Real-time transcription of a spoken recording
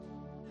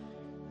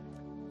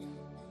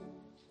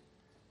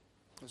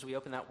As we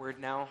open that word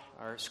now,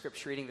 our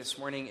scripture reading this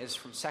morning is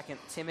from 2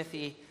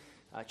 Timothy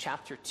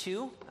chapter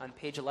 2 on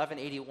page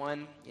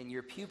 1181 in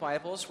your pew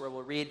Bibles, where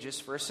we'll read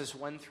just verses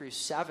 1 through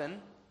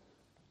 7,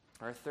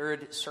 our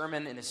third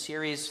sermon in a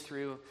series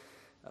through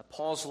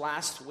Paul's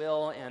last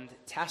will and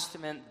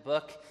testament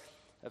book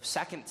of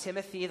 2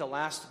 Timothy, the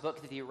last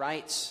book that he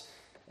writes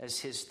as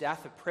his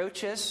death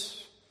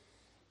approaches.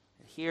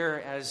 And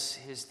here, as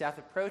his death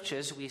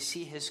approaches, we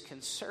see his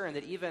concern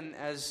that even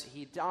as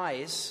he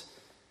dies,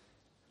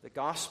 the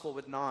gospel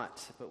would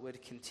not, but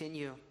would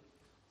continue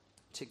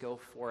to go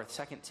forth.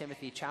 2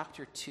 Timothy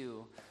chapter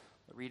 2,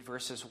 we'll read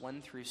verses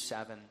 1 through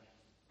 7.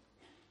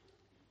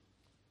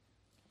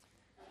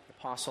 The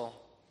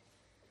apostle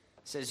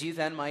says, "You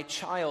then, my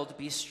child,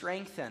 be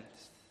strengthened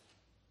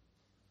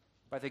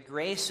by the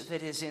grace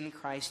that is in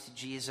Christ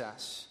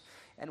Jesus.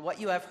 And what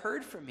you have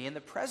heard from me in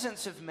the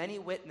presence of many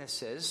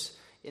witnesses,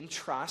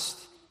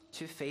 entrust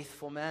to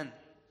faithful men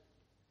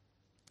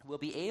who will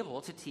be able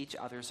to teach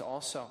others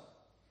also.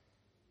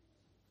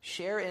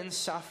 Share in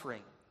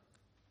suffering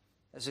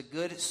as a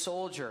good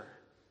soldier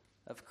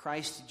of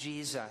Christ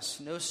Jesus.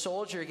 No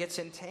soldier gets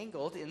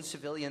entangled in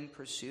civilian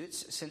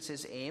pursuits, since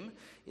his aim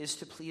is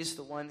to please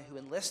the one who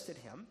enlisted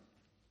him.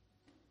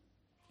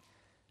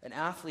 An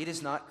athlete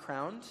is not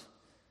crowned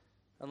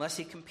unless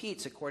he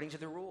competes according to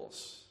the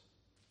rules.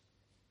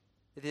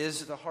 It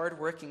is the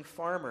hard-working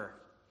farmer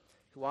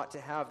who ought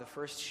to have the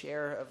first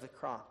share of the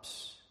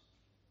crops.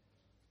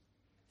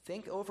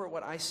 Think over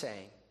what I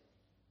say,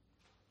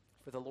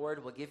 for the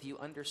Lord will give you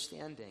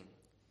understanding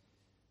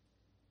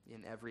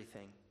in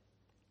everything."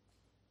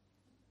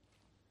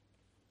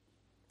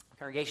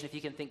 Congregation, if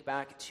you can think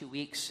back 2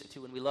 weeks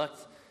to when we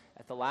looked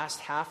at the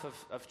last half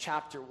of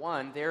chapter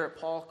 1, there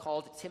Paul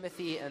called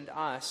Timothy and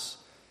us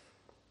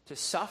to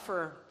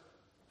suffer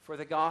for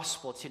the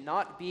gospel, to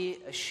not be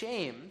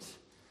ashamed,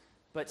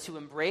 but to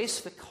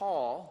embrace the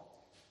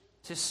call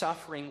to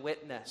suffering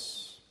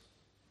witness.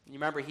 You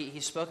remember,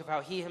 he spoke of how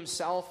he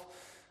himself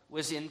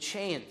was in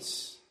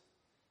chains.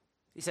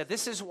 He said,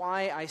 "This is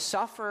why I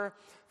suffer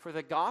for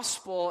the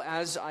gospel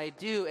as I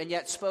do," and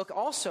yet spoke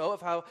also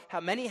of how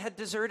many had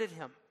deserted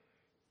him.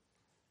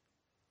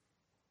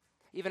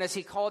 Even as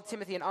he called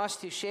Timothy and us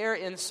to share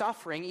in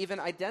suffering, even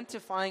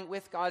identifying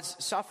with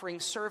God's suffering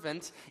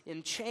servant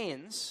in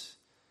chains,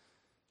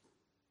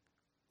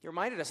 he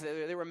reminded us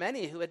that there were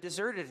many who had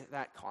deserted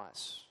that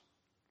cause.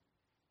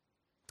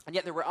 And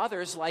yet there were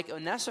others like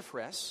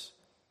Onesiphorus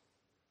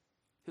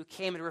who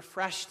came and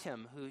refreshed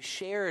him, who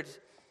shared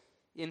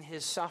in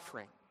his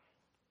suffering,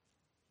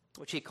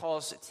 which he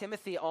calls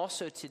Timothy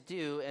also to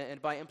do,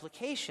 and by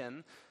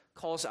implication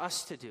calls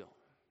us to do.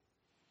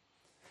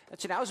 And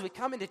so now as we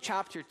come into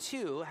chapter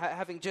 2,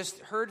 having just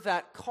heard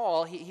that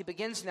call, he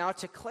begins now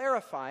to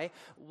clarify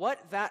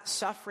what that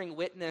suffering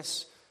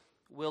witness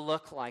will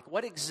look like.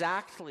 What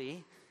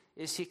exactly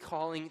is he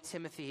calling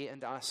Timothy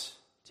and us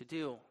to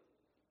do?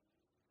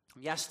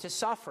 Yes, to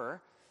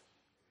suffer,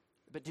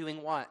 but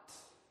doing what?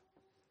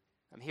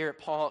 Here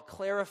Paul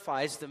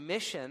clarifies the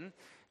mission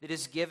that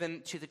is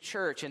given to the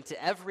church and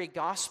to every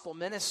gospel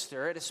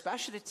minister, and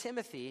especially to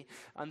Timothy,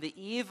 on the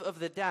eve of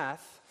the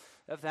death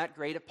of that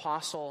great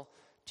apostle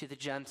to the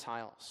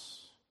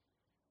Gentiles.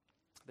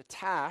 The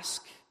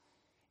task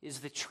is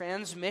the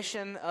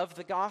transmission of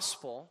the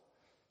gospel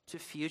to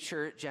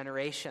future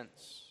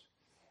generations.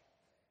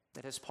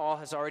 That, as Paul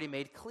has already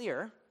made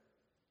clear,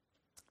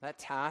 that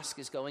task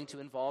is going to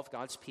involve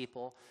God's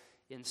people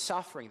in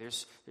suffering.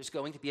 There's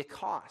going to be a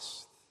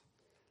cost.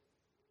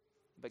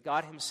 But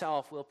God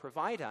himself will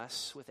provide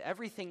us with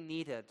everything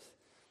needed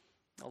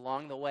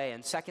along the way.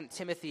 In 2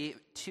 Timothy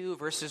 2,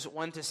 verses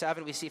 1 to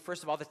 7, we see,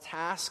 first of all, the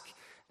task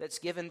that's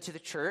given to the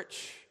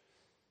church.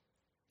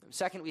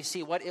 Second, we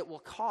see what it will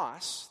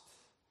cost.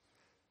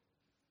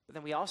 But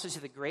then we also see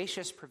the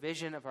gracious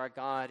provision of our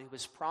God, who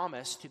has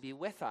promised to be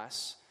with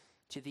us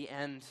to the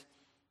end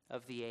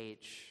of the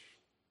age.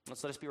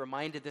 Let us be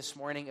reminded this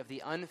morning of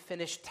the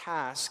unfinished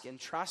task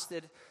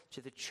entrusted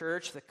to the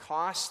church, the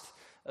cost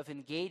of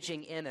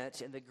engaging in it,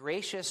 and the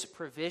gracious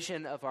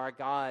provision of our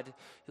God,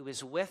 who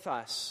is with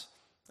us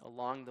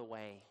along the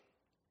way.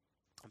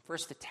 And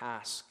first, the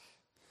task,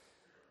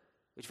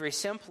 which very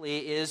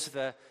simply is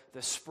the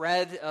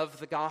spread of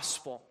the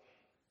gospel.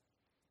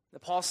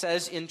 Paul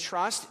says,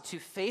 "Entrust to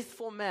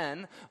faithful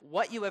men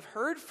what you have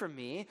heard from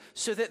me,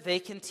 so that they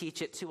can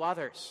teach it to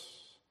others."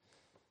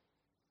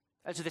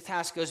 And so the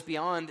task goes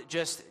beyond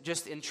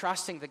just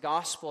entrusting the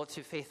gospel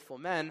to faithful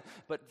men,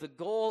 but the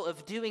goal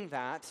of doing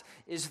that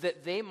is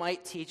that they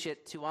might teach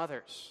it to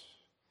others.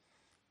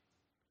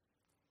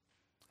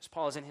 As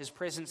Paul is in his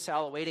prison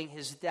cell awaiting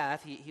his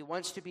death, he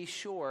wants to be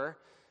sure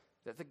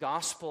that the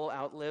gospel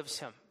outlives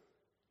him.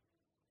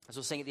 As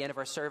we'll sing at the end of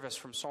our service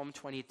from Psalm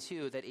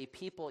 22, that a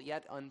people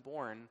yet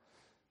unborn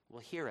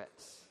will hear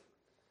it.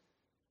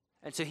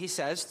 And so he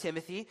says,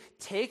 "Timothy,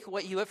 take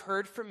what you have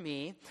heard from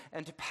me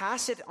and to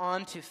pass it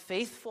on to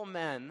faithful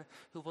men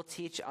who will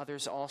teach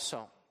others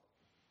also,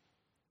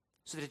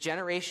 so that a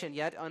generation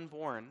yet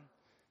unborn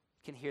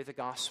can hear the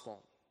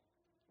gospel."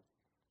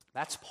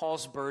 That's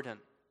Paul's burden.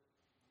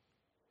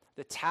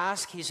 The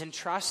task he's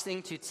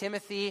entrusting to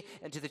Timothy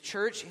and to the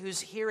church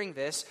who's hearing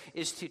this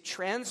is to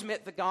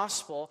transmit the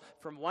gospel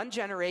from one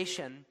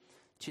generation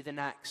to the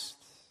next.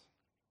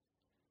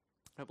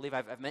 I don't believe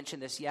I've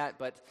mentioned this yet,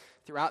 but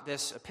throughout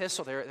this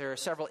epistle, there are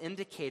several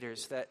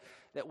indicators that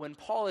when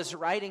Paul is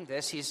writing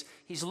this,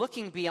 he's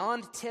looking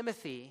beyond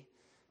Timothy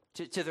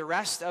to the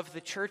rest of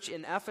the church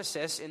in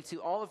Ephesus and to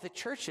all of the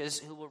churches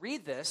who will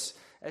read this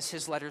as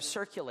his letters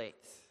circulate.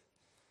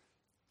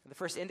 And the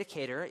first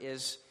indicator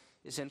is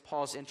in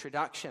Paul's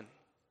introduction.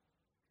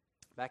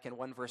 Back in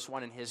 1 verse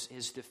 1, in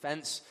his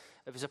defense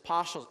of his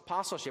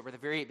apostleship, at the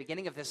very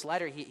beginning of this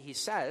letter, he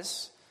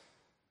says,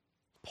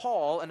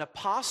 Paul, an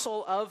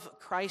apostle of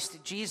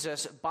Christ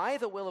Jesus, by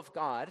the will of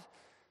God,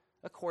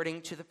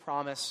 according to the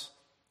promise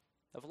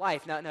of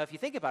life. Now, if you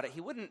think about it,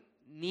 he wouldn't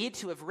need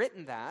to have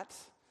written that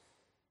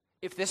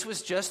if this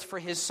was just for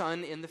his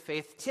son in the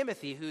faith,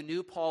 Timothy, who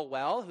knew Paul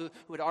well, who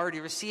had already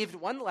received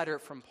one letter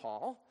from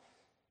Paul,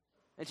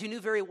 and who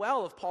knew very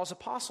well of Paul's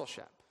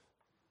apostleship.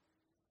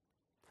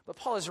 But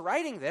Paul is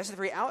writing this at the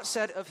very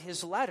outset of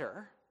his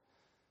letter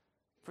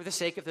for the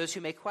sake of those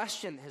who may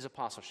question his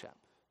apostleship,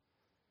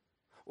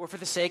 or for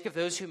the sake of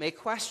those who may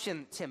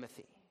question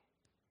Timothy.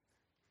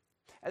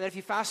 And then if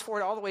you fast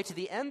forward all the way to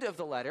the end of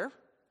the letter,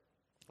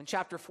 in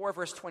chapter 4,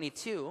 verse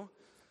 22,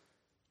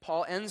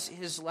 Paul ends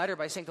his letter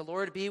by saying, "The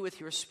Lord be with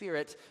your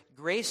spirit,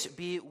 grace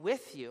be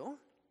with you."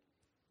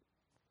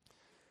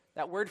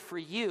 That word for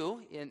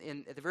you,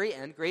 at the very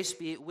end, grace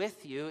be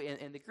with you,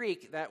 in the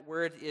Greek, that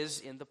word is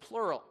in the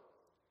plural.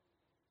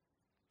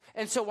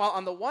 And so while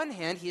on the one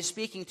hand he is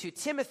speaking to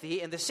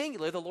Timothy in the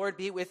singular, "The Lord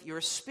be with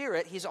your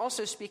spirit," he's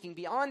also speaking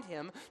beyond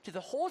him to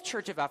the whole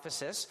church of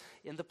Ephesus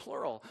in the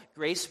plural.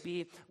 "Grace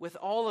be with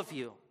all of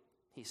you,"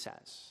 he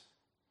says.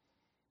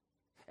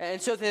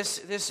 And so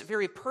this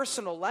very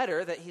personal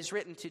letter that he's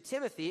written to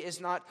Timothy is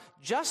not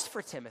just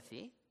for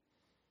Timothy,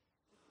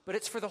 but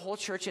it's for the whole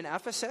church in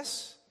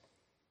Ephesus.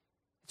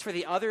 It's for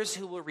the others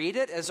who will read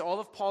it, as all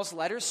of Paul's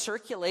letters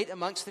circulate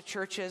amongst the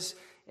churches,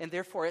 and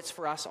therefore it's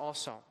for us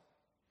also.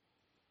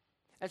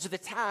 And so the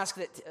task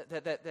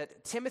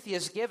that Timothy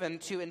is given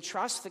to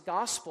entrust the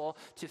gospel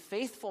to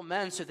faithful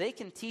men so they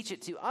can teach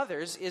it to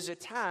others is a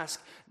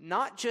task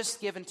not just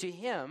given to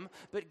him,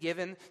 but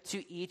given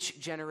to each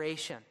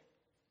generation.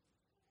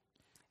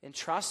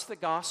 Entrust the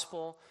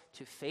gospel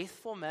to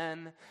faithful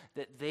men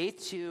that they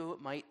too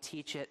might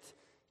teach it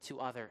to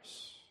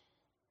others.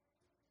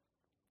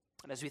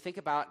 And as we think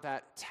about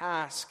that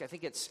task, I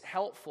think it's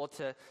helpful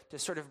to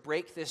sort of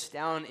break this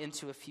down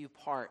into a few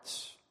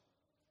parts.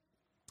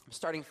 I'm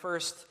starting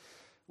first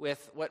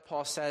with what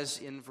Paul says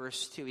in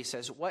verse 2. He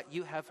says, "What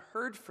you have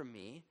heard from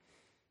me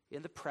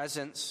in the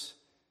presence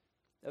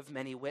of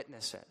many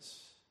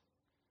witnesses."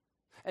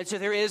 And so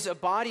there is a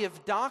body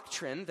of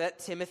doctrine that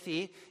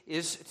Timothy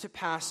is to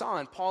pass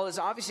on. Paul is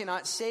obviously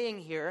not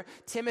saying here,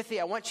 "Timothy,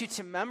 I want you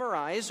to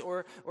memorize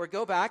or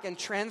go back and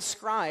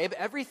transcribe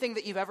everything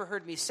that you've ever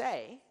heard me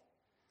say."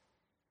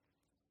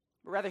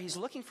 But rather, he's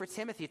looking for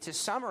Timothy to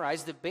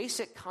summarize the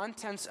basic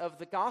contents of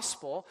the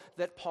gospel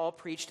that Paul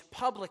preached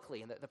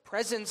publicly in the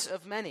presence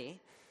of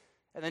many,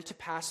 and then to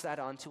pass that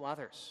on to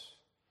others.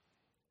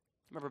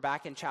 Remember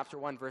back in chapter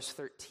 1, verse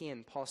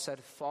 13, Paul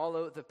said,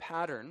 "Follow the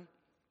pattern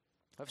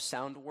of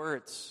sound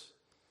words."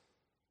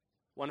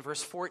 1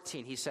 verse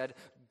 14, he said,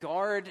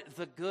 "Guard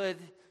the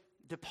good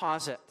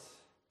deposit."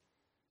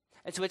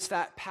 And so it's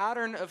that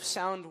pattern of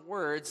sound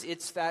words,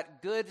 it's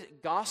that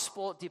good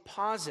gospel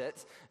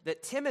deposit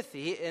that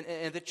Timothy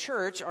and the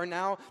church are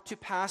now to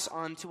pass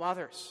on to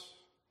others.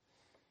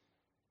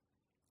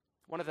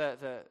 One of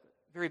the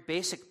very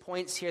basic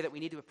points here that we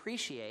need to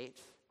appreciate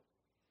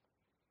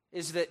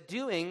is that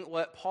doing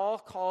what Paul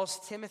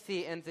calls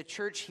Timothy and the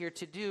church here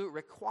to do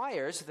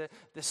requires the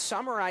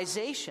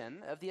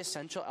summarization of the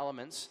essential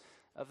elements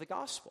of the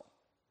gospel.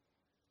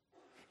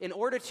 In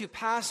order to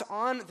pass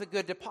on the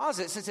good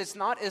deposit, since it's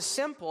not as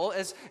simple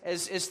as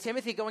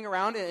Timothy going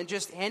around and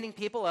just handing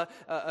people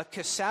a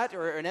cassette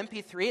or an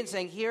MP3 and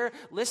saying, "Here,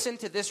 listen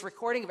to this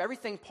recording of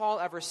everything Paul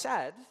ever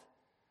said."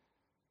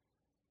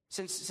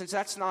 Since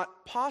that's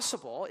not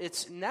possible,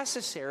 it's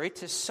necessary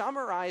to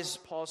summarize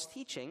Paul's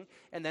teaching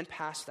and then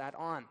pass that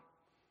on.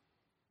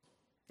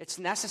 It's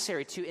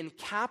necessary to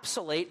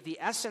encapsulate the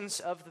essence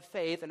of the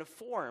faith in a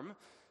form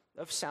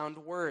of sound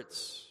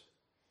words.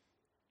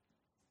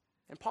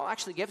 And Paul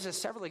actually gives us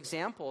several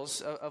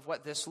examples of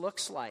what this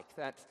looks like.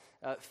 That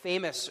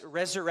famous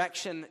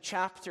resurrection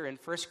chapter in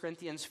 1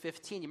 Corinthians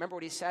 15. You remember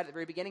what he said at the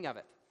very beginning of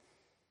it?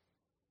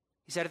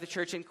 He said to the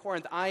church in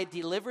Corinth, "I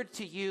delivered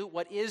to you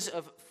what is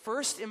of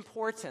first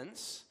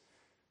importance,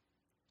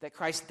 that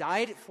Christ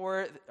died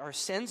for our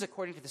sins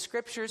according to the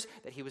Scriptures,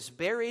 that he was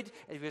buried,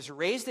 and he was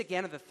raised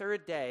again on the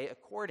third day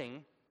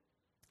according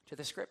to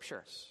the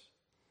Scriptures."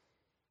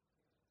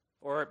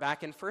 Or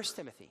back in 1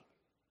 Timothy.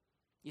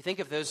 You think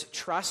of those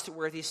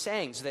trustworthy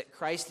sayings that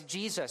Christ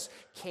Jesus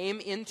came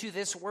into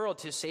this world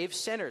to save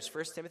sinners,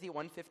 1 Timothy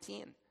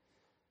 1:15.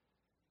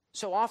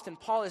 So often,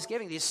 Paul is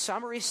giving these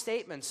summary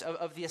statements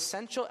of the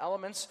essential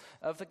elements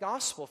of the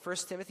gospel,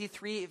 1 Timothy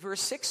 3,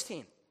 verse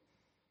 16.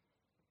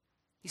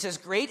 He says,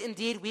 great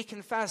indeed, we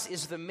confess,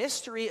 is the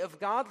mystery of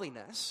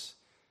godliness.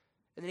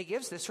 And then he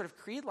gives this sort of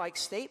creed-like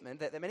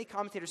statement that many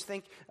commentators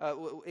think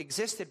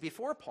existed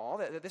before Paul,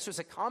 that this was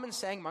a common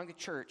saying among the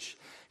church.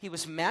 He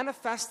was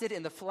manifested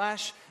in the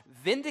flesh,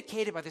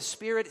 vindicated by the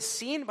Spirit,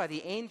 seen by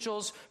the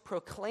angels,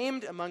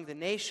 proclaimed among the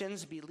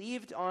nations,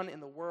 believed on in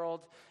the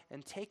world,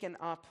 and taken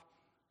up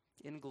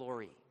in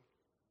glory.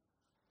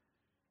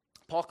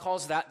 Paul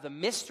calls that the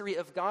mystery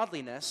of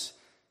godliness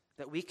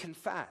that we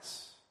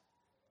confess.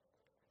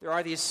 There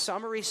are these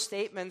summary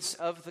statements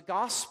of the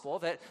gospel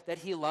that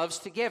he loves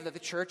to give, that the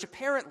church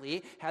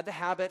apparently had the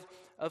habit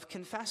of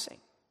confessing.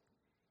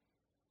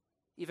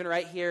 Even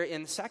right here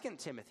in 2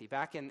 Timothy,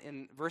 back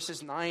in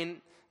verses 9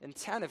 and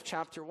 10 of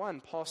chapter 1,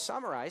 Paul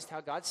summarized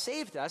how God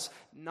saved us,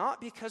 not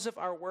because of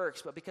our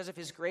works, but because of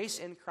his grace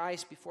in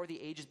Christ before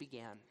the ages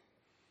began.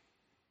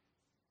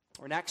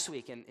 Or next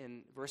week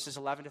in verses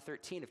 11 to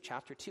 13 of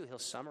chapter 2, he'll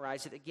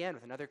summarize it again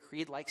with another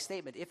creed-like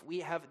statement. If we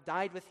have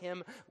died with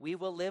him, we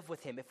will live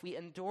with him. If we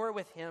endure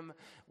with him,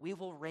 we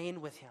will reign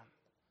with him.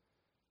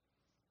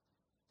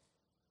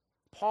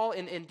 Paul,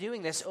 in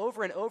doing this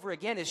over and over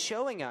again, is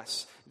showing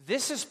us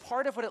this is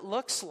part of what it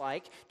looks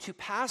like to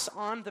pass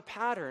on the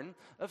pattern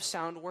of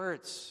sound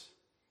words.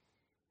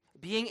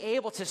 Being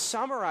able to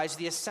summarize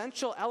the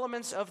essential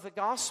elements of the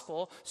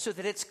gospel so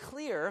that it's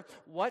clear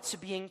what's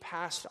being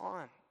passed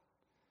on.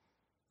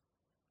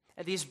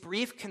 And these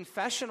brief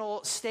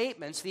confessional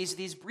statements,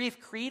 these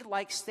brief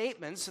creed-like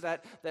statements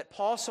that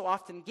Paul so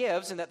often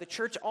gives and that the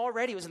church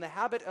already was in the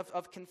habit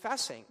of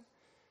confessing,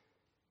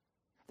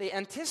 they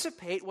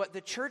anticipate what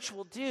the church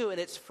will do in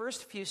its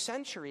first few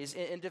centuries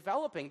in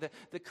developing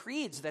the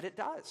creeds that it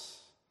does,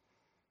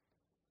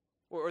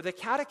 or the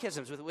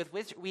catechisms with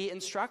which we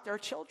instruct our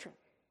children.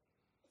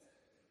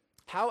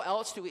 How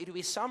else do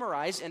we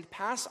summarize and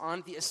pass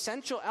on the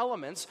essential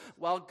elements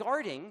while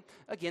guarding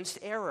against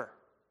error?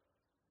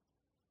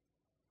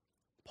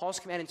 Paul's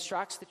command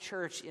instructs the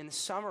church in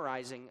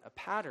summarizing a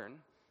pattern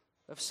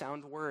of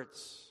sound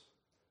words.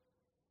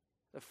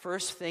 The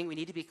first thing we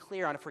need to be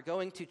clear on if we're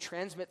going to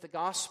transmit the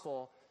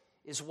gospel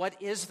is what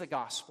is the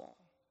gospel?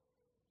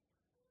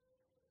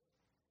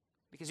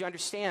 Because you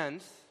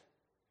understand,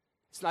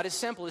 it's not as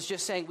simple as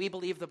just saying we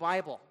believe the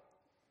Bible.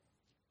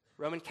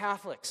 Roman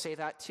Catholics say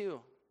that too.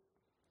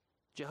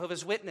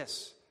 Jehovah's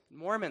Witnesses,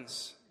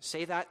 Mormons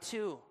say that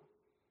too.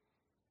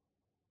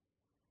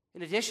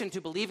 In addition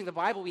to believing the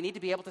Bible, we need to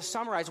be able to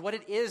summarize what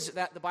it is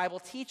that the Bible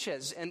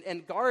teaches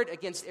and guard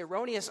against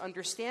erroneous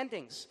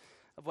understandings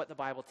of what the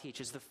Bible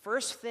teaches. The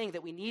first thing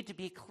that we need to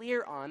be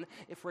clear on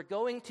if we're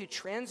going to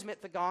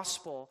transmit the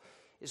gospel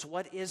is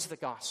what is the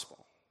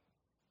gospel.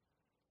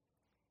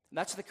 And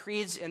that's the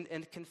creeds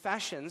and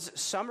confessions,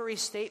 summary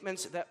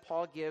statements that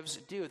Paul gives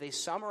do. They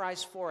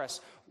summarize for us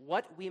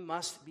what we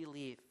must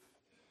believe.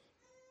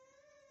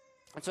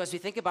 And so as we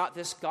think about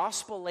this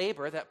gospel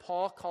labor that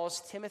Paul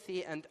calls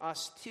Timothy and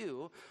us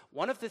to,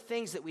 one of the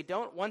things that we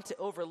don't want to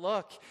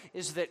overlook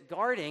is that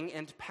guarding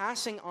and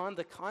passing on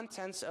the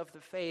contents of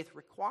the faith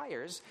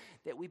requires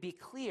that we be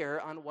clear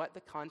on what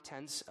the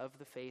contents of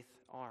the faith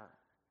are.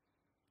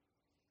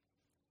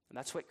 And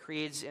that's what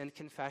creeds and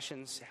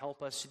confessions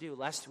help us to do,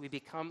 lest we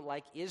become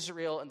like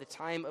Israel in the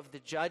time of the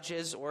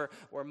judges or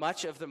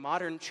much of the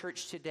modern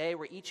church today,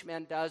 where each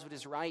man does what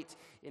is right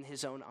in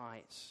his own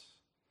eyes.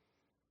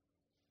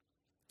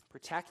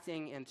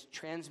 Protecting and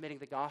transmitting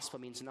the gospel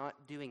means not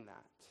doing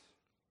that.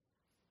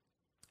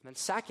 And then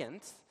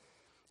second,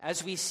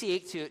 as we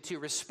seek to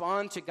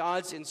respond to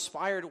God's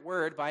inspired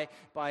word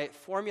by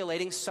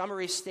formulating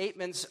summary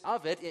statements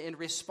of it in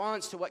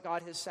response to what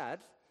God has said,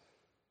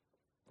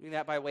 doing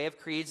that by way of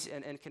creeds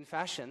and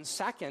confessions,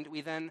 second,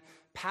 we then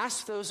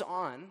pass those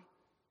on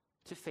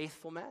to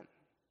faithful men.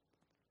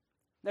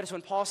 Notice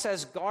when Paul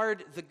says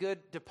guard the good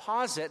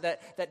deposit,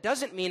 that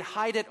doesn't mean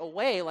hide it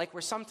away like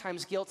we're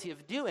sometimes guilty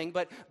of doing,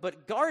 but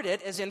guard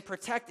it as in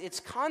protect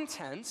its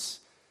contents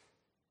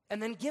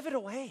and then give it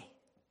away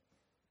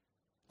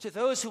to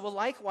those who will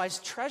likewise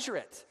treasure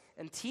it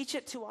and teach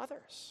it to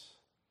others.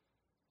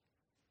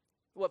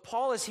 What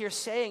Paul is here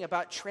saying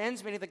about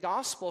transmitting the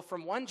gospel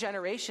from one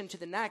generation to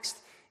the next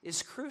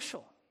is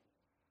crucial.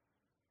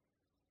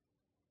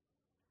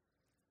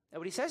 Now,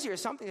 what he says here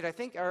is something that I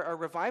think our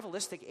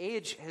revivalistic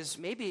age has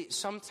maybe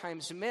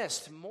sometimes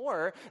missed.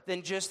 More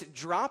than just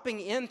dropping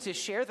in to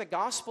share the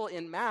gospel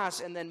in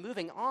mass and then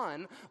moving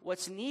on,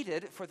 what's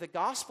needed for the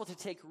gospel to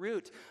take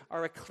root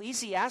are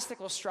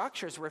ecclesiastical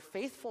structures where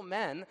faithful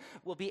men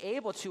will be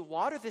able to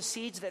water the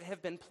seeds that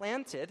have been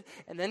planted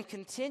and then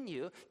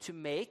continue to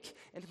make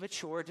and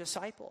mature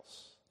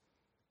disciples.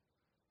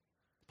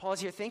 Paul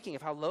is here thinking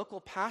of how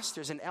local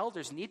pastors and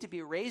elders need to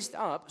be raised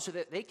up so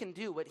that they can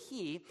do what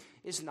he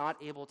is not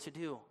able to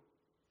do.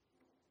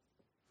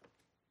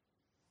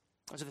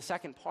 And so the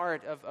second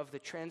part of the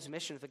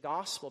transmission of the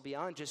gospel,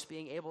 beyond just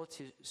being able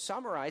to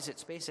summarize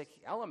its basic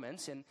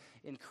elements in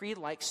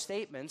creed-like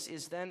statements,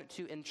 is then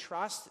to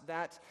entrust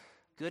that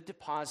good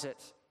deposit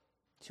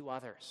to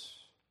others,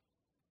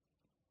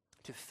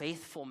 to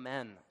faithful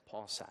men,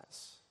 Paul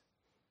says.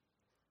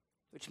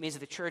 which means that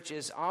the church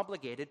is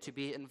obligated to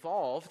be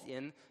involved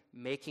in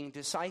making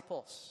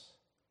disciples,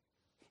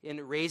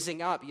 in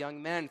raising up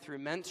young men through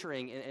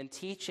mentoring and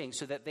teaching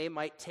so that they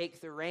might take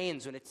the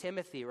reins when a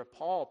Timothy or a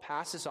Paul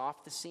passes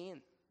off the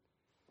scene.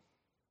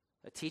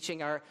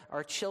 Teaching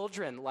our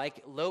children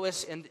like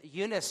Lois and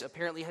Eunice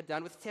apparently had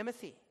done with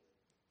Timothy.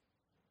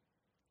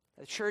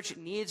 The church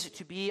needs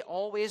to be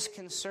always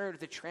concerned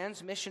with the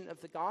transmission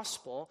of the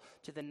gospel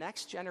to the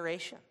next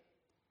generation,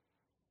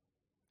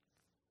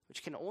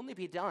 which can only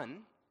be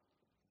done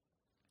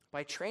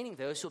by training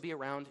those who will be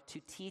around to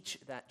teach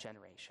that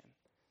generation.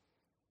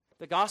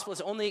 The gospel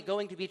is only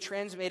going to be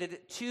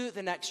transmitted to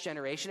the next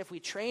generation if we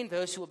train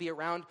those who will be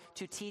around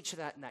to teach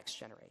that next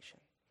generation.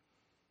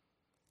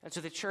 And so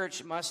the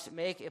church must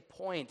make a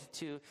point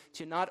to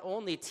not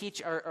only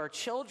teach our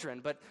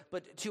children, but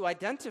to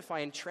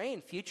identify and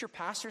train future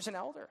pastors and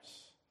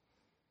elders.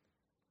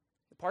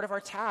 Part of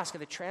our task in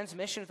the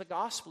transmission of the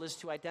gospel is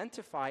to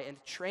identify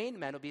and train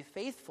men who will be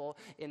faithful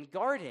in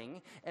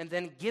guarding and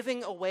then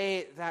giving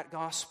away that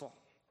gospel.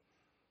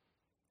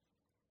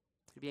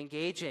 To be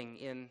engaging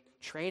in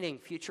training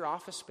future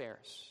office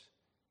bearers.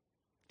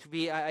 To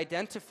be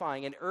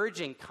identifying and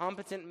urging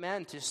competent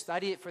men to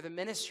study it for the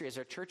ministry, as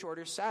our church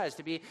order says.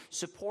 To be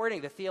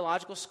supporting the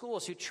theological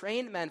schools who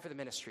train men for the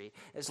ministry,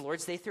 as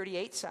Lord's Day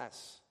 38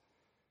 says.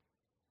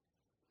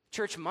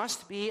 Church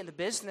must be in the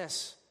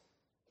business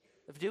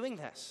of doing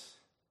this.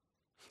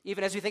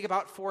 Even as we think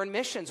about foreign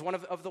missions, one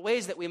of the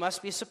ways that we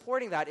must be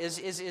supporting that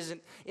is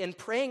in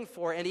praying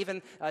for and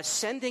even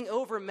sending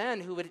over men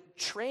who would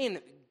train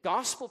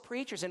gospel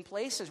preachers in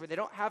places where they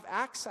don't have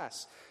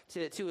access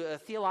to a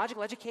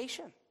theological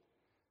education.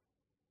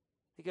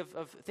 Think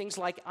of things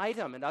like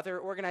ITEM and other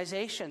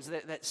organizations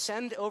that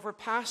send over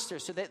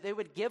pastors so that they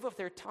would give of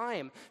their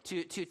time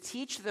to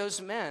teach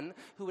those men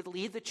who would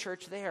lead the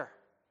church there.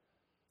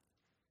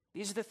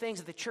 These are the things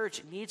that the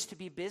church needs to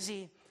be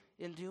busy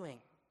in doing.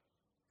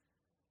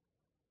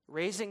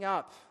 Raising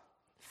up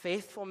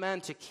faithful men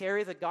to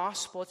carry the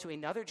gospel to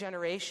another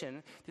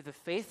generation through the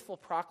faithful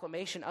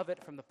proclamation of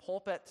it from the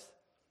pulpit,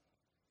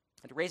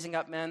 and raising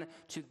up men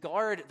to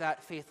guard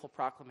that faithful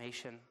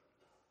proclamation.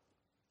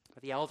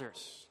 But the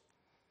elders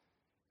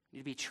need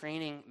to be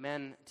training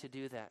men to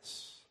do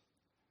this.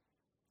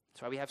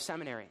 That's why we have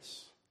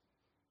seminaries.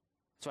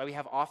 That's why we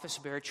have office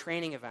bearer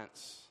training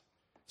events.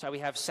 That's why we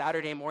have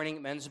Saturday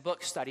morning men's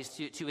book studies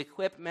to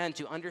equip men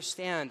to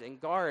understand and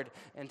guard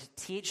and to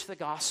teach the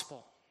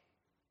gospel.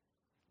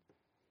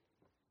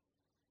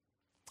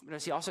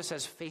 But he also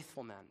says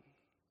faithful men.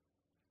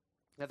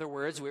 In other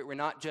words, we're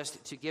not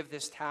just to give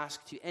this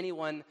task to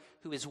anyone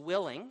who is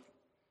willing,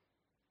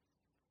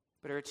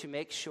 but are to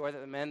make sure that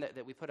the men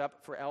that we put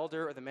up for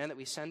elder or the men that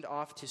we send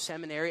off to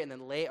seminary and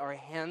then lay our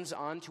hands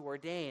on to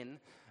ordain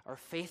are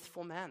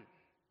faithful men.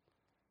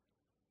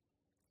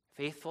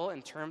 Faithful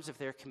in terms of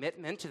their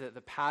commitment to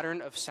the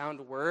pattern of sound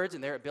words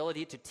and their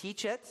ability to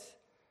teach it,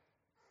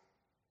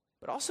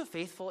 but also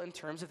faithful in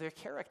terms of their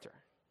character.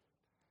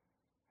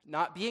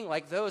 Not being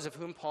like those of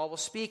whom Paul will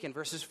speak in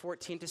verses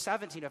 14 to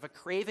 17, of a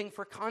craving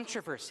for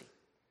controversy,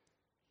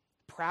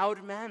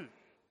 proud men,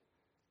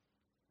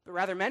 but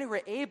rather men who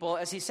are able,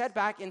 as he said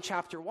back in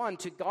chapter 1,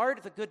 to guard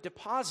the good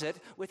deposit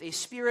with a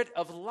spirit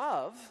of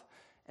love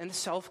and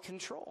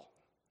self-control.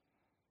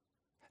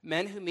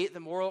 Men who meet the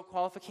moral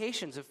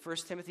qualifications of 1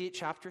 Timothy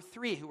chapter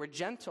 3, who are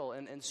gentle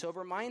and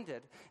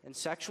sober-minded and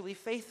sexually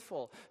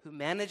faithful, who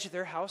manage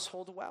their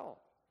household well.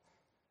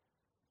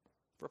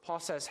 For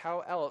Paul says, how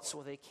else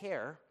will they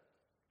care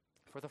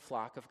for the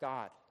flock of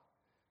God?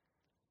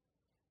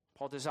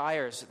 Paul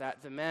desires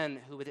that the men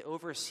who would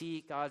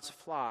oversee God's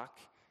flock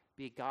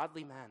be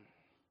godly men.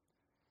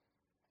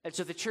 And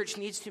so the church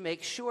needs to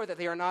make sure that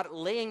they are not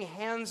laying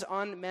hands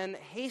on men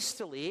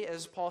hastily,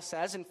 as Paul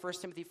says in 1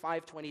 Timothy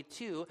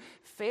 5:22,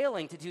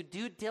 failing to do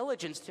due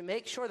diligence to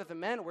make sure that the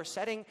men we're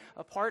setting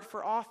apart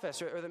for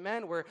office or the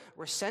men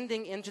we're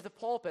sending into the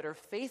pulpit are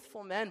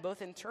faithful men,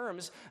 both in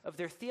terms of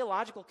their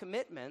theological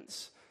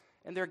commitments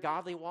and their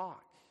godly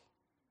walk.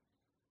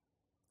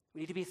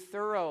 We need to be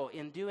thorough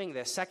in doing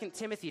this. 2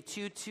 Timothy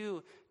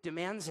 2:2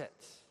 demands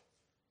it.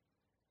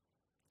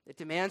 It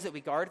demands that we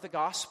guard the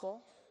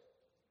gospel.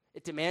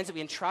 It demands that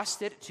we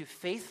entrust it to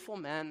faithful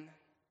men.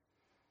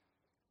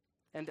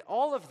 And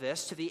all of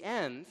this to the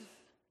end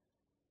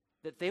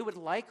that they would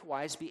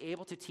likewise be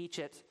able to teach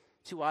it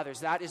to others.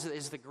 That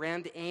is the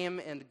grand aim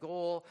and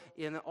goal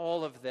in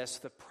all of this,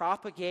 the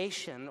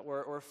propagation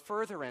or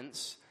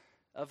furtherance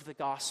of the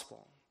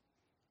gospel.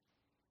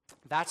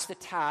 That's the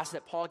task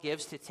that Paul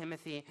gives to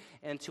Timothy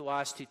and to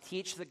us, to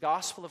teach the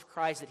gospel of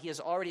Christ that he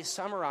has already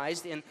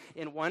summarized in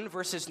 1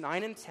 verses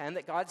 9 and 10,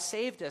 that God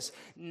saved us,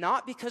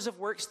 not because of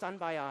works done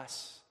by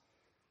us,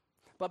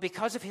 but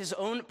because of his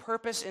own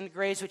purpose and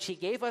grace, which he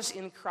gave us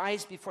in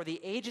Christ before the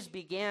ages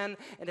began,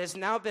 and has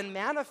now been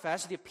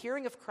manifest, the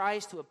appearing of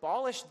Christ to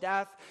abolish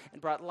death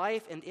and brought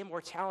life and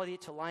immortality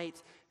to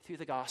light through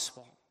the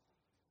gospel.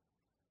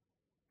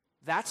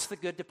 That's the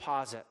good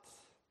deposit.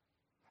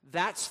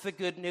 That's the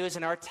good news,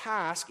 and our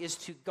task is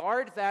to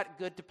guard that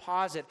good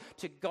deposit,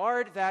 to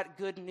guard that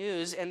good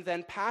news, and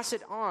then pass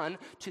it on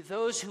to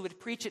those who would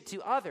preach it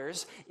to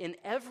others in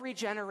every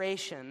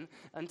generation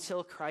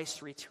until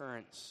Christ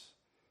returns.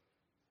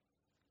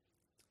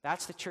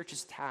 That's the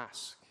church's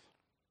task.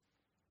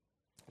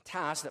 A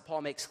task that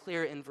Paul makes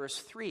clear in verse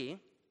 3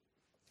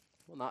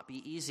 will not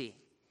be easy.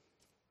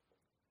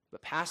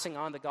 But passing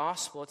on the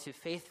gospel to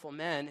faithful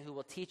men who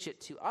will teach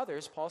it to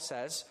others, Paul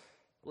says,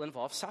 will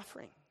involve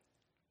suffering.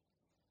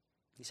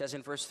 He says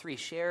in verse 3,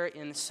 share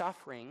in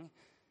suffering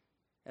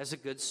as a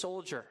good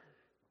soldier.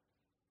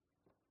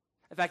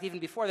 In fact, even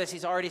before this,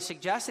 he's already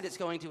suggested it's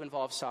going to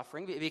involve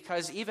suffering,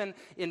 because even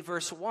in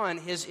verse 1,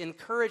 his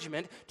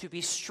encouragement to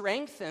be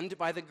strengthened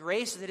by the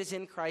grace that is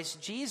in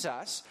Christ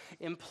Jesus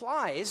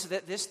implies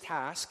that this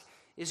task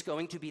is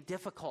going to be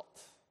difficult.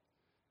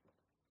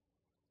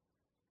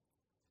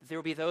 There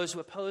will be those who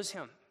oppose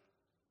him.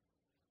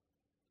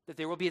 That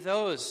there will be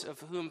those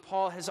of whom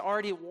Paul has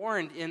already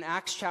warned in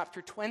Acts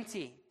chapter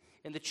 20,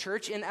 in the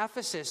church in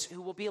Ephesus,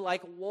 who will be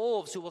like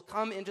wolves, who will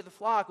come into the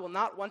flock, will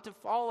not want to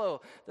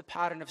follow the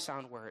pattern of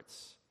sound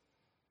words.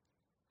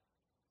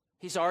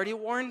 He's already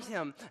warned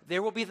him.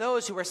 There will be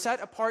those who are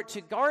set apart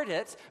to guard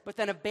it, but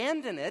then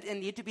abandon it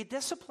and need to be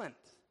disciplined.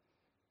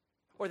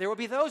 Or there will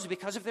be those who,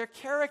 because of their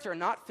character, are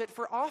not fit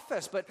for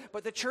office, but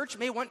the church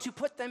may want to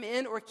put them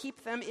in or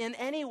keep them in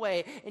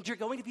anyway, and you're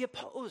going to be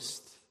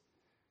opposed.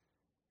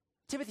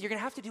 Timothy, you're going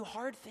to have to do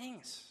hard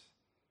things.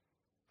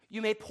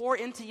 You may pour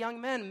into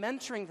young men,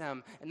 mentoring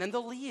them, and then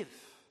they'll leave.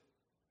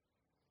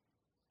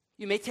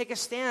 You may take a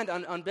stand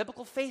on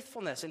biblical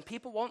faithfulness, and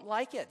people won't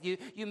like it.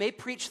 You may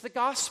preach the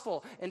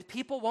gospel, and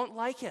people won't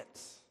like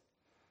it.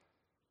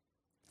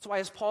 That's why,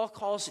 as Paul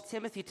calls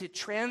Timothy to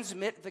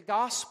transmit the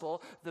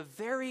gospel, the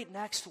very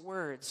next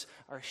words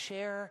are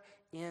share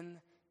in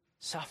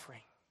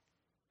suffering.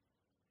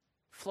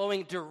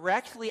 Flowing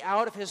directly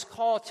out of his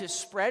call to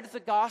spread the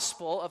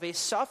gospel of a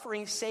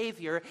suffering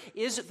Savior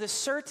is the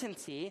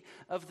certainty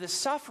of the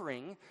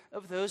suffering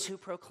of those who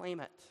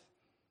proclaim it.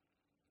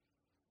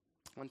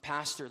 One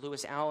pastor,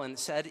 Lewis Allen,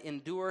 said,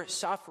 "Endure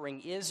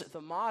suffering is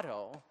the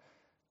motto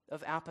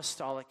of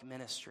apostolic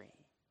ministry."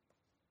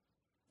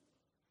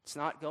 It's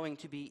not going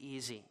to be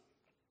easy.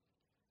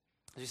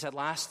 As we said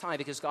last time,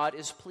 because God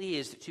is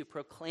pleased to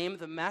proclaim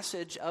the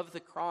message of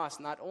the cross,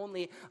 not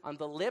only on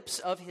the lips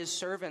of his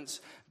servants,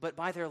 but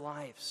by their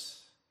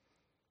lives.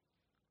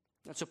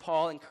 And so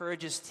Paul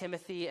encourages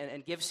Timothy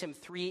and gives him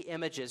 3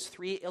 images,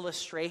 3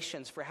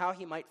 illustrations for how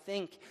he might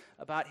think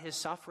about his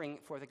suffering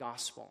for the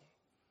gospel.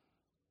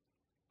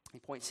 He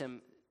points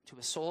him to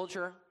a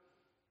soldier,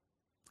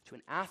 to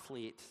an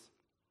athlete,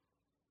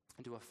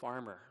 and to a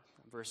farmer.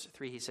 In verse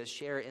 3, he says,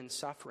 share in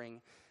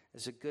suffering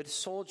as a good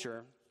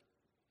soldier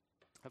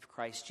of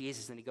Christ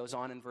Jesus. And he goes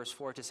on in verse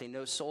 4 to say,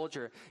 no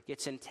soldier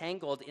gets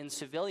entangled in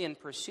civilian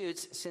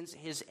pursuits, since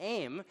his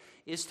aim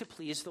is to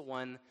please the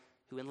one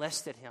who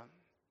enlisted him.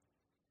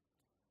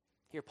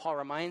 Here Paul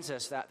reminds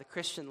us that the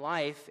Christian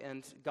life,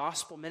 and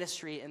gospel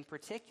ministry in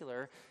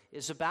particular,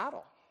 is a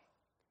battle.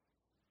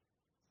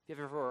 If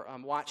you've ever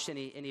watched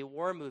any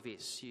war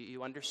movies,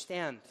 you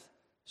understand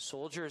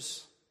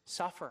soldiers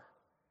suffer.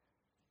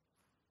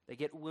 They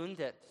get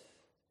wounded.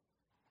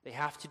 They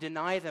have to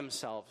deny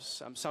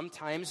themselves.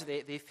 Sometimes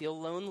they feel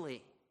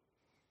lonely.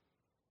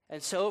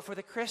 And so for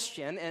the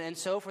Christian, and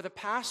so for the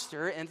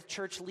pastor and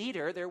church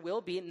leader, there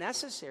will be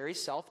necessary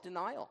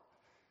self-denial.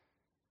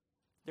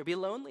 There'll be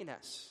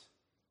loneliness.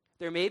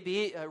 There may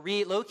be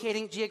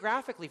relocating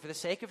geographically for the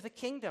sake of the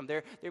kingdom.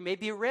 There may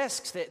be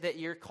risks that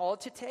you're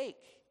called to take.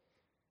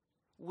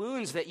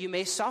 Wounds that you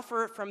may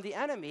suffer from the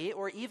enemy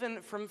or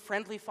even from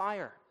friendly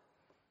fire.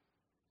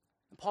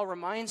 And Paul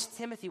reminds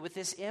Timothy with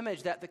this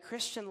image that the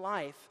Christian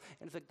life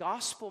and the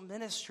gospel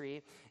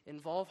ministry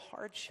involve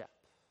hardship.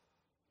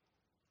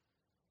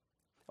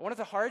 And one of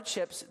the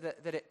hardships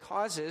that it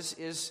causes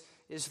is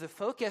the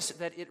focus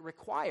that it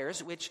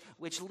requires, which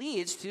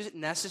leads to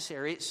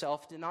necessary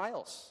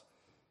self-denials.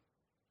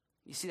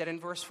 You see that in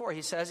verse 4.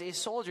 He says a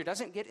soldier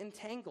doesn't get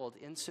entangled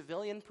in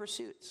civilian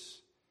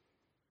pursuits.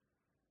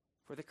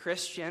 For the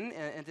Christian,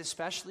 and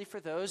especially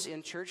for those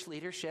in church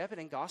leadership and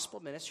in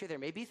gospel ministry, there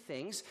may be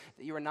things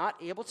that you are not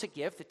able to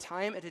give the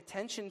time and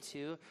attention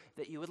to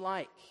that you would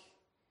like.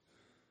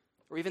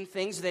 Or even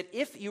things that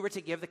if you were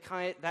to give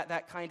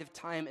that kind of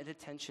time and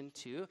attention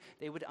to,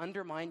 they would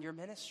undermine your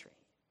ministry.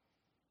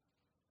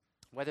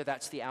 Whether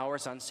that's the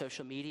hours on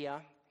social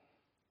media,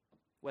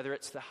 whether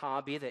it's the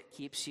hobby that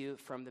keeps you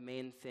from the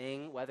main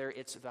thing, whether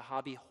it's the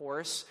hobby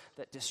horse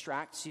that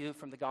distracts you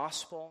from the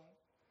gospel.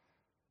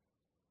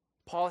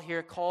 Paul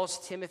here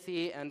calls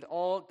Timothy and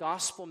all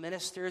gospel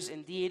ministers,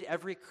 indeed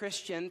every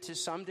Christian to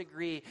some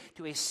degree,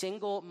 to a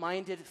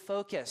single-minded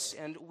focus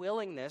and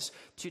willingness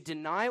to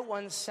deny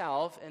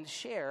oneself and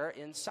share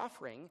in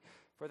suffering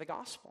for the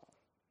gospel.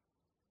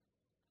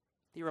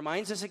 He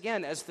reminds us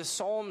again, as the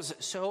Psalms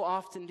so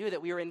often do,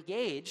 that we are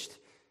engaged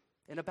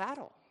in a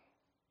battle.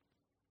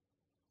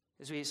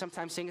 As we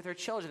sometimes sing with our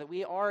children, that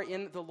we are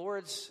in the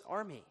Lord's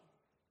army.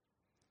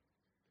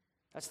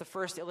 That's the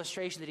first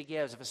illustration that he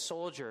gives of a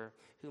soldier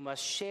who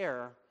must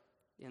share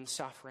in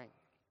suffering.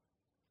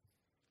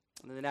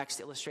 And then the next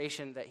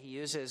illustration that he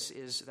uses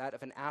is that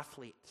of an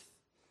athlete.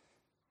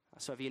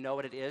 Some of you know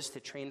what it is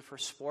to train for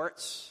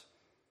sports,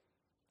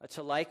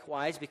 to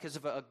likewise, because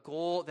of a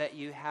goal that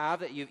you have,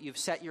 that you've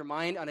set your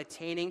mind on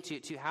attaining,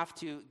 to have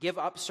to give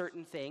up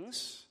certain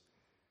things.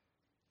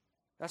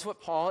 That's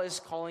what Paul is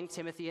calling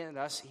Timothy and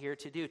us here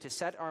to do, to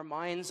set our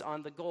minds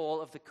on the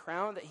goal of the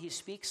crown that he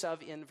speaks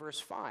of in verse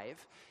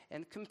 5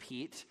 and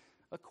compete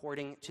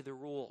according to the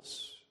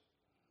rules.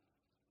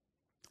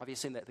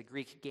 Obviously, the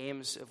Greek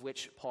games of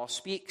which Paul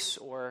speaks,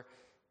 or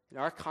in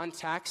our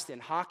context,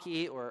 in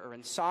hockey or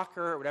in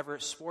soccer or whatever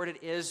sport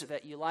it is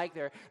that you like,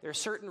 there are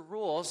certain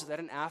rules that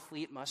an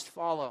athlete must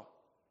follow.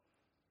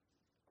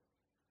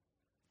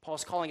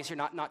 Paul's calling us here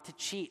not to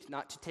cheat,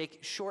 not to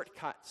take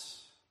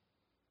shortcuts.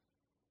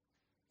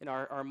 In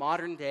our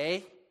modern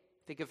day,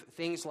 think of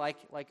things like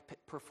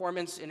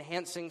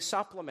performance-enhancing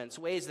supplements,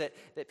 ways that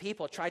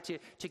people try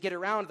to get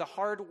around the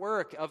hard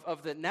work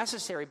of the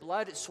necessary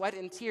blood, sweat,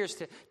 and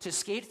tears to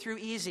skate through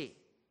easy,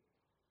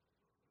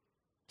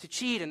 to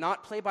cheat and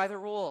not play by the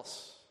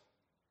rules.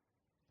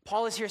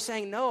 Paul is here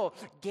saying, no,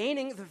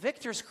 gaining the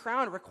victor's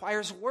crown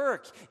requires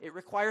work. It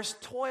requires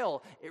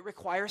toil. It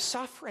requires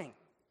suffering.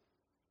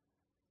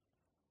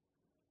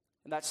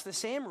 And that's the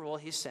same rule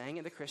he's saying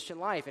in the Christian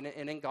life and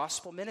in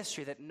gospel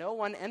ministry, that no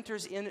one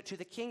enters into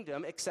the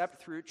kingdom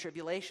except through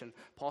tribulation.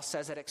 Paul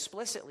says that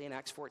explicitly in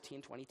Acts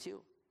 14:22.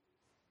 He'll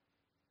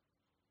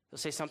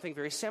say something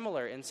very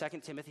similar in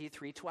 2 Timothy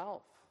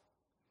 3:12.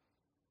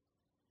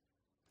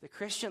 The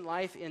Christian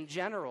life in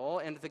general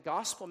and the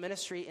gospel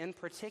ministry in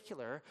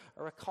particular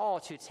are a call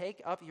to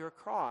take up your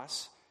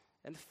cross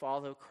and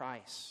follow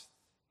Christ.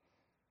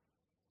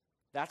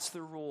 That's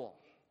the rule.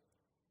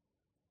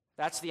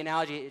 That's the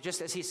analogy.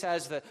 Just as he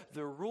says,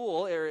 the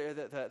rule, or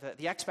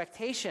the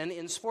expectation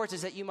in sports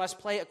is that you must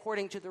play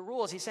according to the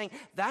rules. He's saying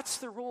that's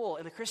the rule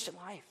in the Christian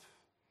life.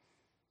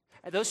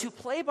 And those who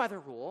play by the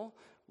rule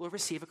will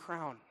receive a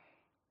crown.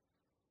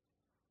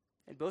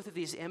 In both of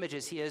these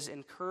images, he is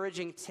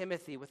encouraging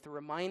Timothy with the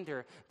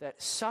reminder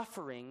that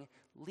suffering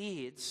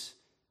leads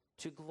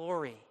to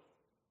glory.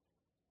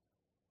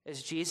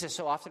 As Jesus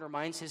so often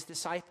reminds his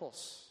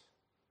disciples,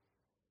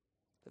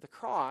 that the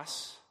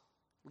cross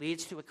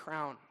leads to a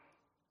crown.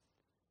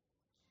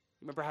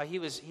 Remember how he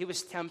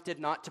was tempted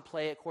not to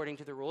play according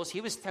to the rules.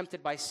 He was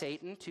tempted by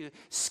Satan to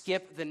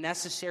skip the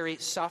necessary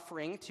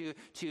suffering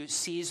to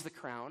seize the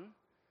crown.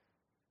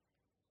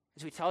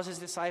 As he tells his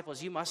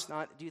disciples, you must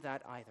not do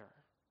that either.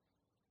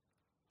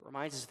 It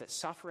reminds us that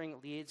suffering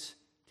leads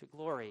to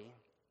glory.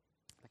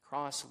 The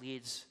cross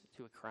leads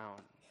to a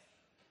crown.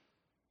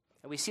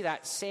 And we see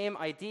that same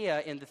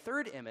idea in the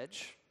third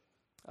image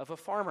of a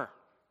farmer.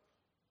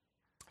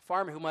 A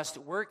farmer who must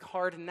work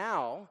hard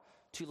now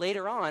to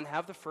later on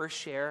have the first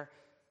share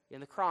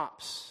in the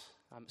crops.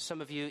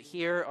 Some of you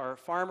here are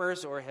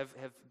farmers or have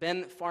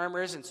been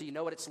farmers, and so you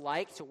know what it's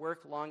like to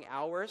work long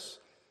hours.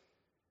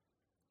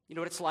 You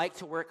know what it's like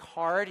to work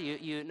hard.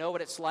 You know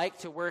what it's like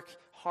to work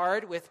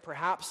hard with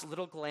perhaps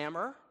little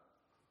glamour.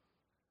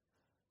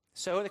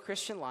 So in the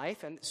Christian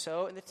life, and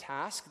so in the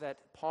task that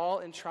Paul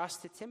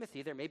entrusts to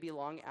Timothy, there may be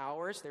long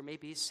hours, there may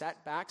be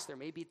setbacks, there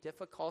may be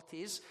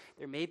difficulties,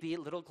 there may be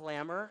little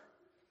glamour.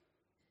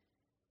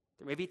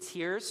 There may be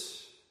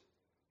tears.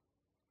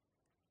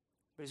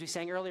 But as we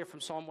sang earlier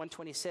from Psalm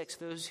 126,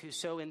 those who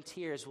sow in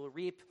tears will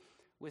reap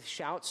with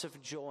shouts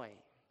of joy.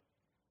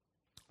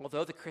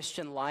 Although the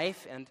Christian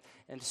life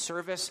and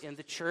service in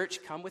the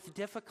church come with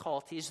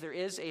difficulties, there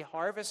is a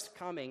harvest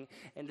coming,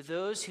 and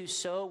those who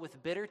sow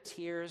with bitter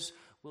tears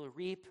will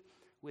reap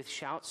with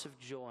shouts of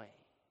joy.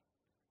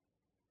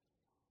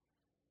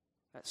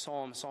 That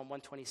Psalm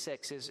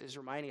 126, is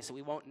reminding us that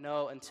we won't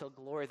know until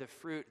glory the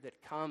fruit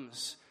that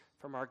comes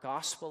from our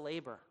gospel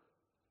labor.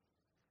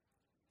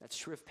 That's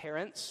true of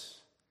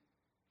parents.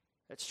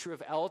 That's true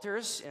of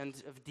elders and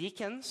of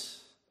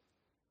deacons.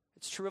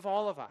 It's true of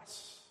all of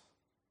us.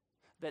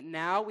 That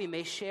now we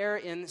may share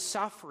in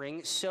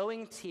suffering,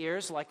 sowing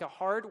tears like a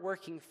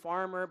hard-working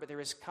farmer, but there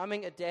is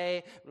coming a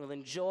day when we'll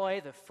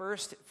enjoy the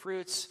first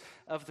fruits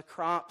of the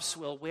crops,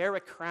 we'll wear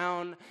a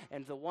crown,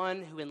 and the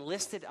one who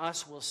enlisted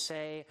us will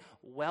say,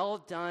 "Well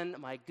done,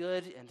 my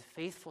good and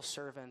faithful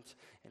servant,"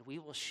 and we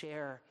will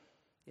share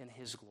in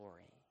his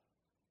glory.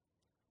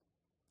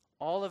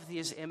 All of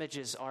these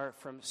images are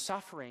from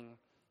suffering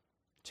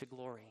to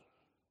glory,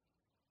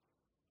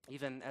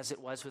 even as it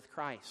was with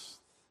Christ.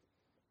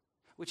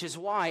 Which is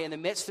why, in the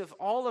midst of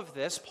all of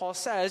this, Paul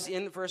says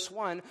in verse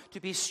 1, to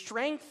be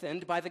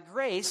strengthened by the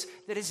grace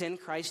that is in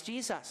Christ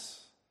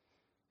Jesus.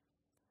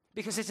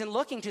 Because it's in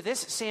looking to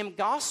this same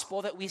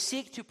gospel that we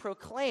seek to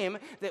proclaim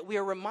that we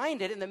are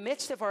reminded in the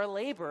midst of our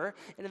labor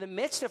and in the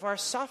midst of our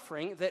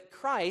suffering that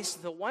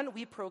Christ, the one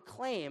we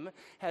proclaim,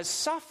 has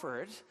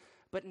suffered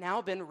but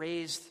now been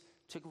raised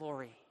to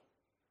glory.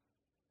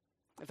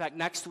 In fact,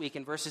 next week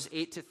in verses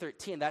 8 to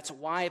 13, that's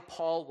why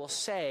Paul will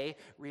say,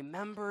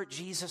 remember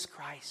Jesus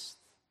Christ,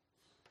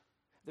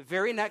 The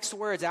very next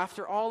words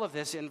after all of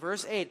this in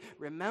verse 8,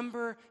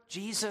 remember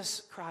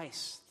Jesus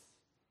Christ.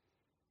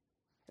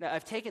 Now,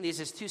 I've taken these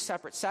as two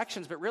separate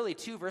sections, but really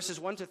 2 verses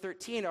 1 to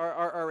 13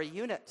 are a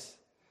unit.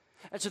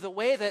 And so the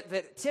way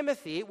that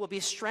Timothy will be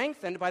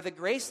strengthened by the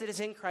grace that is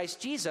in Christ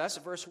Jesus,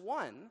 verse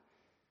 1,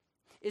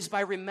 is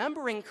by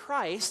remembering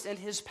Christ and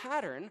his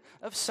pattern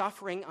of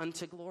suffering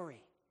unto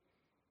glory.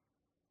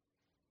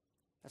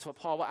 That's what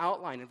Paul will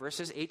outline in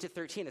verses 8 to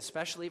 13,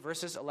 especially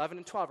verses 11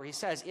 and 12, where he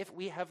says, if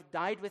we have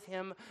died with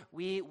him,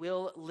 we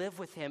will live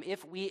with him.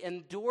 If we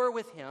endure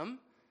with him,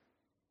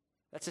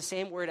 that's the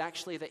same word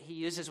actually that he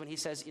uses when he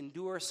says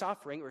endure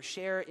suffering or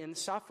share in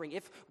suffering.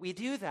 If we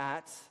do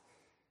that,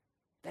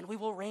 then we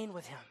will reign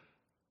with him.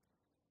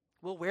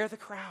 We'll wear the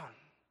crown.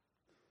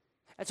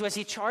 And so as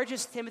he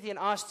charges Timothy and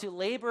us to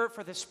labor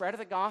for the spread of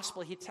the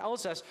gospel, he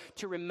tells us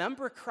to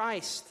remember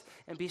Christ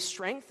and be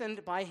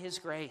strengthened by his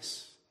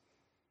grace.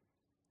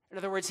 In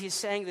other words, he's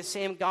saying the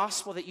same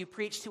gospel that you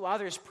preach to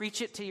others,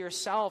 preach it to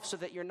yourself so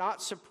that you're not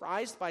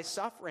surprised by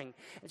suffering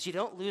and so you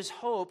don't lose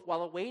hope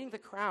while awaiting the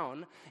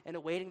crown and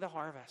awaiting the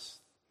harvest.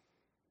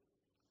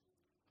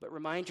 But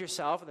remind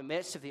yourself in the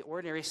midst of the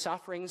ordinary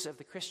sufferings of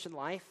the Christian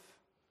life,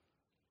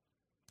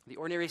 the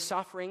ordinary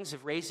sufferings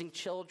of raising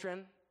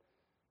children,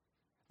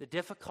 the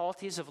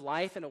difficulties of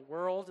life in a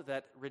world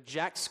that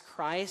rejects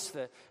Christ,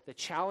 the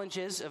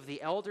challenges of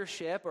the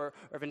eldership or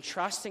of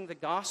entrusting the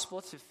gospel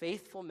to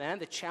faithful men,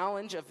 the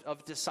challenge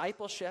of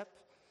discipleship.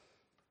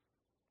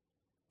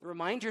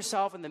 Remind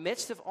yourself in the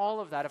midst of all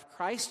of that of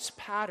Christ's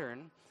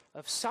pattern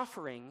of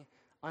suffering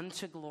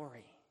unto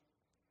glory.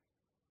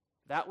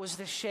 That was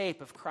the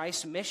shape of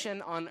Christ's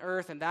mission on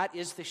earth, and that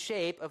is the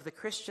shape of the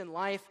Christian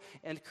life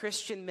and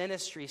Christian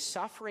ministry.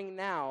 Suffering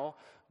now,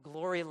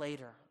 glory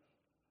later.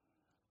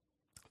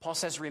 Paul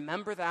says,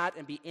 remember that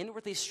and be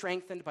inwardly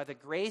strengthened by the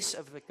grace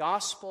of the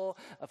gospel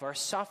of our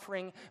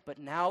suffering, but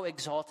now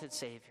exalted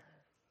Savior.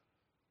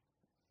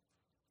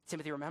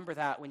 Timothy, remember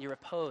that when you're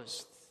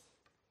opposed.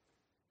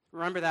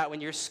 Remember that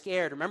when you're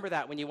scared. Remember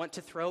that when you want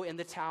to throw in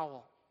the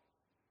towel.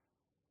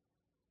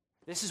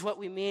 This is what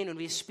we mean when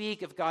we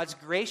speak of God's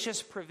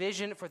gracious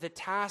provision for the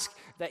task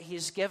that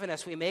he's given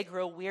us. We may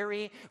grow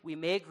weary. We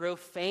may grow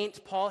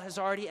faint. Paul has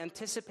already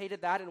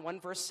anticipated that in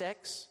 1 verse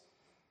 6.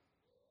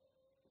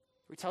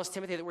 He tells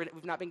Timothy that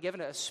we've not been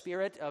given a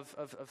spirit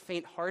of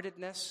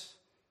faint-heartedness,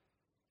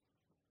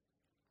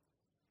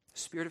 a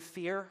spirit of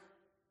fear.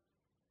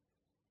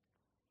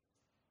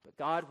 But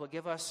God will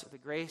give us the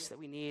grace that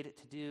we need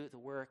to do the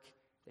work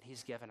that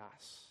he's given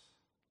us.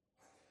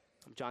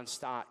 John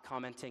Stott,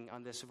 commenting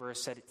on this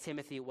verse, said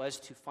Timothy was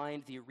to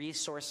find the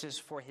resources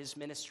for his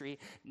ministry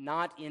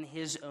not in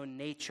his own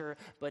nature,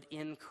 but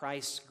in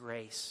Christ's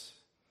grace.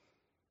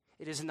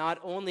 It is not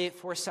only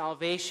for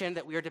salvation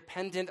that we are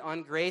dependent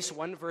on grace,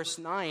 1 verse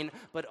 9,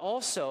 but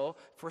also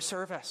for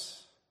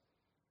service.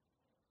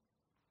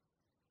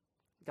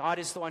 God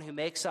is the one who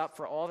makes up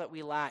for all that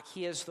we lack.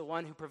 He is the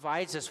one who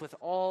provides us with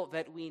all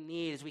that we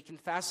need. As we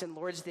confess in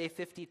Lord's Day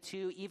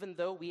 52, even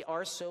though we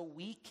are so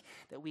weak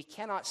that we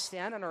cannot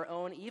stand on our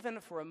own, even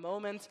for a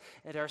moment,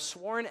 and our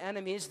sworn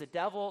enemies, the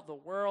devil, the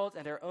world,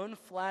 and our own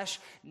flesh,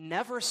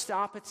 never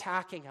stop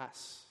attacking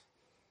us.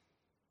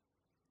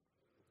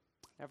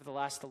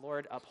 Nevertheless, the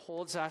Lord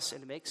upholds us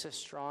and makes us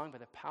strong by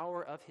the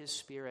power of his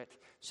Spirit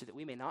so that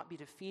we may not be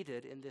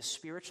defeated in this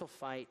spiritual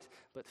fight,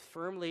 but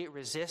firmly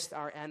resist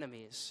our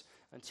enemies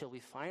until we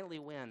finally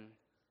win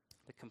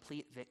the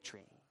complete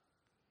victory.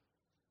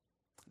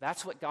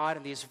 That's what God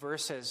in these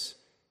verses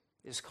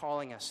is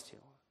calling us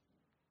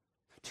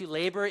to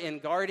labor in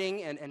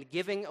guarding and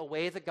giving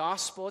away the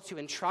gospel, to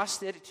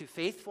entrust it to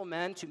faithful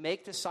men, to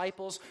make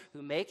disciples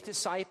who make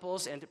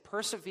disciples, and to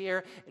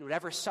persevere in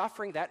whatever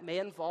suffering that may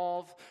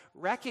involve,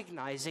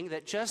 recognizing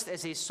that just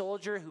as a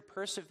soldier who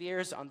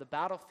perseveres on the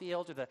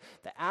battlefield, or the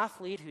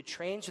athlete who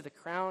trains for the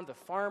crown, the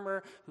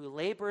farmer who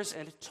labors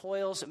and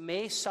toils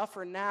may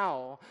suffer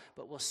now,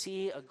 but will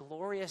see a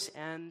glorious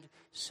end,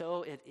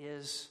 so it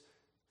is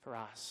for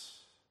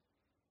us.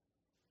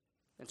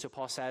 And so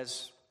Paul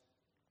says,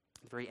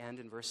 at the very end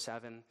in verse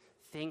 7,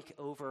 think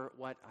over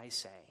what I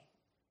say.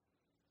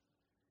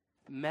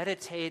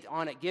 Meditate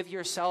on it. Give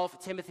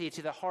yourself, Timothy,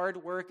 to the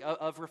hard work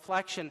of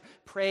reflection.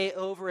 Pray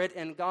over it,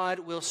 and God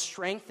will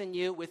strengthen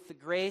you with the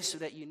grace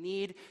that you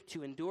need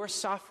to endure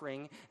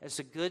suffering as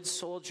a good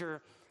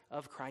soldier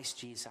of Christ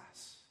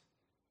Jesus.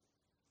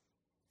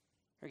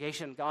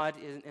 Congregation, God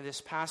in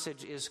this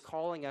passage is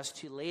calling us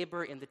to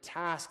labor in the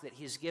task that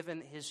he's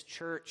given his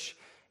church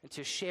and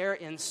to share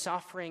in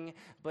suffering,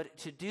 but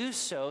to do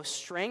so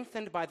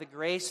strengthened by the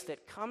grace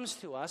that comes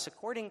to us,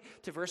 according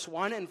to verse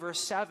 1 and verse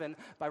 7,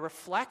 by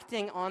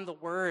reflecting on the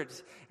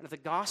words and the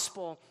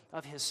gospel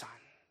of his Son.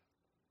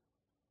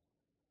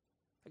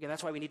 Again,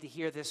 that's why we need to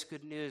hear this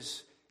good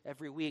news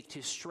every week,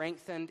 to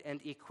strengthen and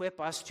equip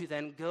us to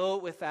then go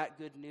with that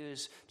good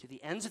news to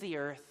the ends of the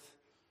earth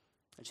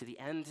and to the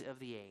end of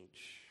the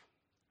age.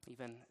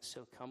 Even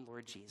so, come,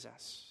 Lord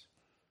Jesus.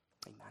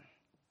 Amen.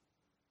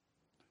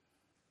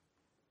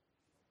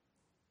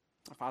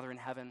 Our Father in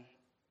heaven,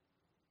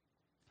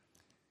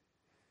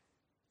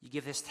 You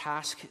give this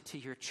task to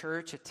your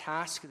church, a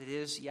task that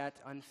is yet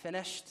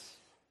unfinished,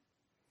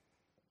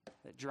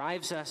 that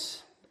drives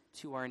us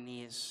to our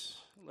knees.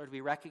 Lord,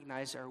 we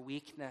recognize our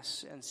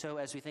weakness. And so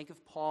as we think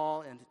of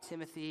Paul and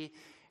Timothy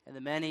and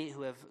the many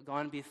who have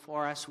gone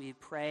before us, we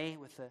pray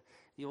with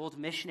the old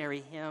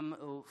missionary hymn,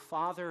 O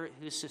Father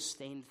who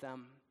sustained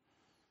them,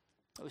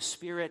 O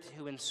Spirit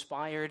who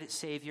inspired,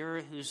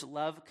 Savior, whose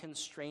love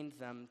constrained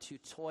them to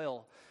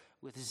toil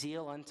with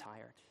zeal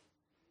untired.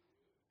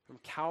 From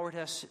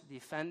cowardice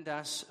defend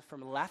us,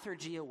 from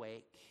lethargy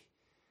awake.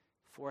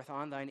 Forth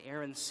on thine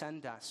errand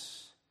send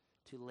us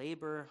to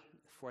labor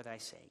for thy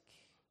sake.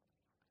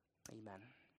 Amen.